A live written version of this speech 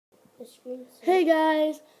Hey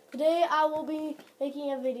guys, today I will be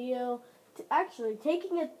making a video, actually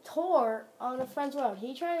taking a tour on a friend's world.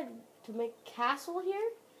 He tried to make a castle here,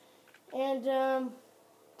 and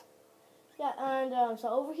so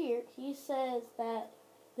over here he says that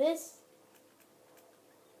this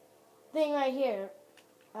thing right here,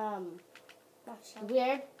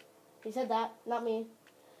 weird. He said that, not me.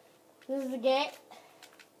 This is the gate,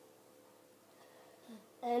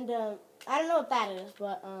 and I don't know what that is,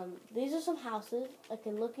 but these are some houses. I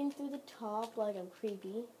can look in through the top like I'm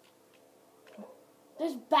creepy.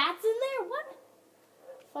 There's bats in there? What?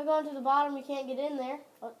 If I go into the bottom, you can't get in there.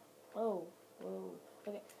 Oh, whoa.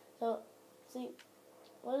 Okay, so, see,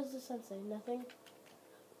 what does the sun say? Nothing?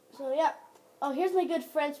 So, yeah. Oh, here's my good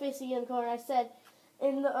friend Spacey in the corner. I said,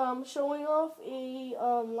 in the, showing off a,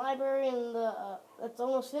 library in the, that's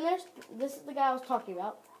almost finished. This is the guy I was talking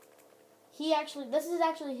about. This is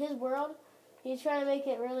actually his world. He's trying to make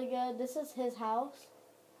it really good. This is his house.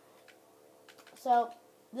 So,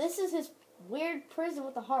 this is his weird prison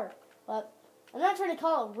with a heart. But I'm not trying to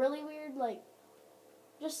call it really weird, like,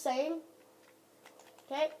 just saying.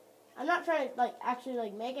 Okay? I'm not trying to, actually,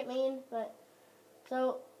 make it mean, but,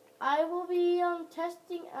 so, I will be,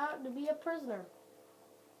 testing out to be a prisoner.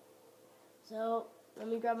 So, let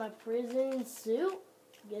me grab my prison suit.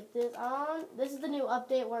 Get this on. This is the new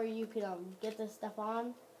update where you can get this stuff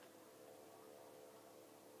on.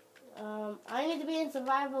 I need to be in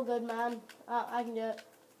survival, good man. I can do it.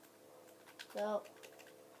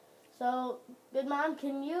 So good man,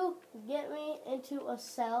 can you get me into a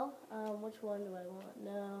cell? Which one do I want?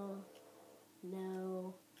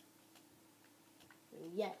 No.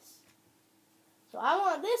 Yes. So I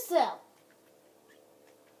want this cell.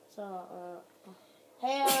 So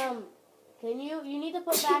hey, you need to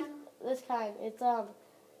put back this kind. It's a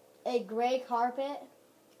gray carpet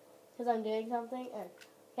because I'm doing something.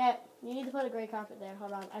 Okay, you need to put a gray carpet there.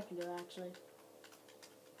 Hold on, I can do it actually.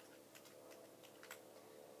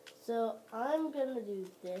 So I'm gonna do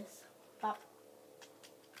this. Pop.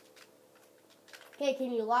 Okay,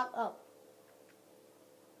 can you lock up?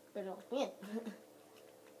 Better lock me in.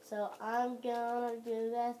 So I'm gonna do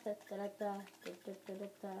this.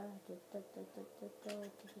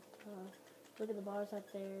 Look at the bars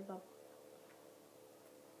up there.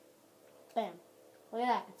 Bam. Look at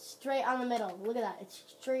that. It's straight on the middle. Look at that. It's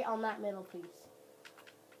straight on that middle piece.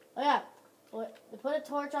 Oh yeah. Put a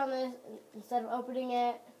torch on this. Instead of opening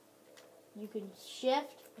it, you can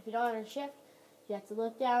shift. If you don't know how to shift, you have to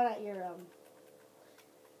look down at your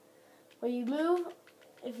where you move.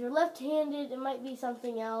 If you're left-handed, it might be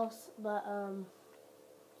something else, but I'm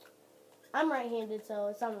right-handed, so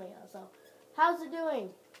it's something else. So, how's it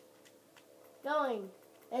doing?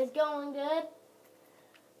 It's going good.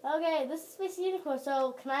 Okay, this is Space Unicorn.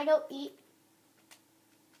 So, can I go eat?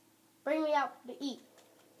 Bring me out to eat.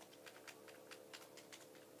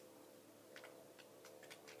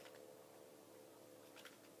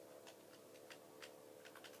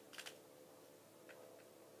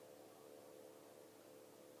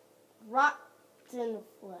 Rotten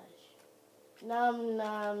flesh. Nom,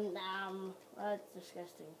 nom, nom. That's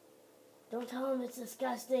disgusting. Don't tell him it's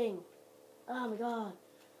disgusting. Oh my god.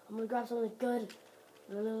 I'm gonna grab something good.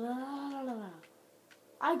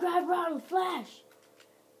 I grabbed rotten flesh.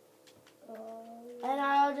 And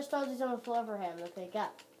I just told you something on the floor for him to pick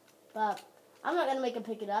up. But I'm not gonna make him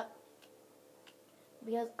pick it up.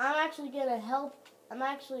 Because I'm actually gonna help.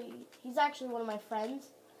 He's actually one of my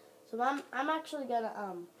friends. So I'm actually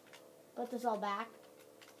gonna, put this all back.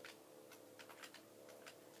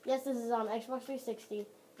 Yes, this is on Xbox 360,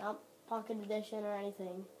 not Pocket Edition or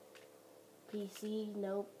anything. PC,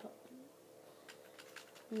 nope.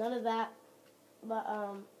 None of that. But,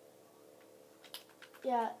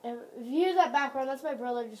 yeah, if you hear that background, that's my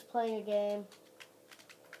brother just playing a game.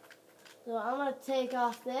 So I'm going to take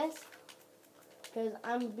off this, because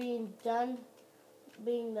I'm being done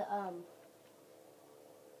being the,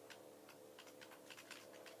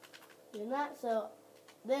 doing that. So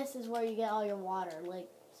this is where you get all your water. Like,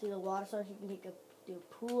 see the water source? You can do a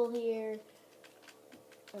pool here.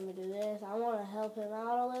 Let me do this. I want to help him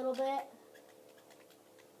out a little bit.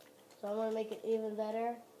 So I'm going to make it even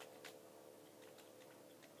better.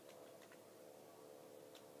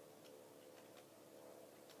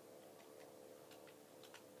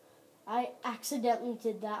 I accidentally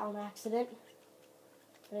did that on accident.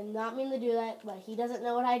 I did not mean to do that, but he doesn't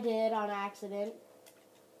know what I did on accident.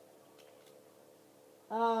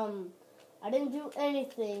 I didn't do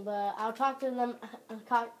anything, but I'll talk to them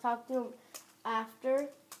after.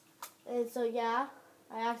 And so yeah,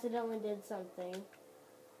 I accidentally did something.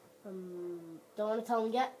 Don't want to tell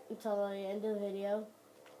them yet until the end of the video.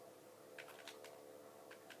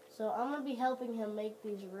 So I'm going to be helping him make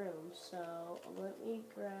these rooms. So let me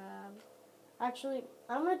grab... Actually,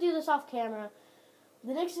 I'm going to do this off camera.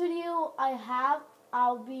 The next video I have,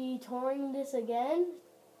 I'll be touring this again.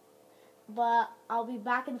 But I'll be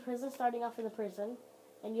back in prison, starting off in the prison.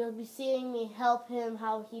 And you'll be seeing me help him,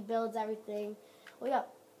 how he builds everything. Oh, yeah.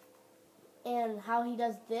 And how he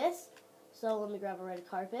does this. So let me grab a red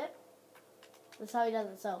carpet. That's how he does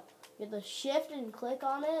it. So you have to shift and click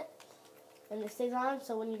on it. And it stays on.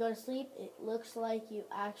 So when you go to sleep, it looks like you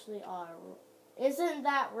actually are. Isn't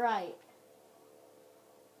that right?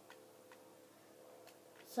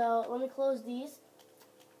 So let me close these.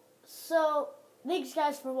 So thanks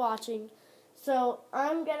guys for watching. So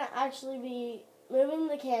I'm going to actually be moving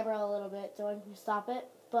the camera a little bit so I can stop it.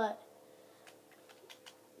 But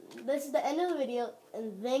this is the end of the video,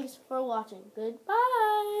 and thanks for watching.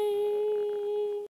 Goodbye.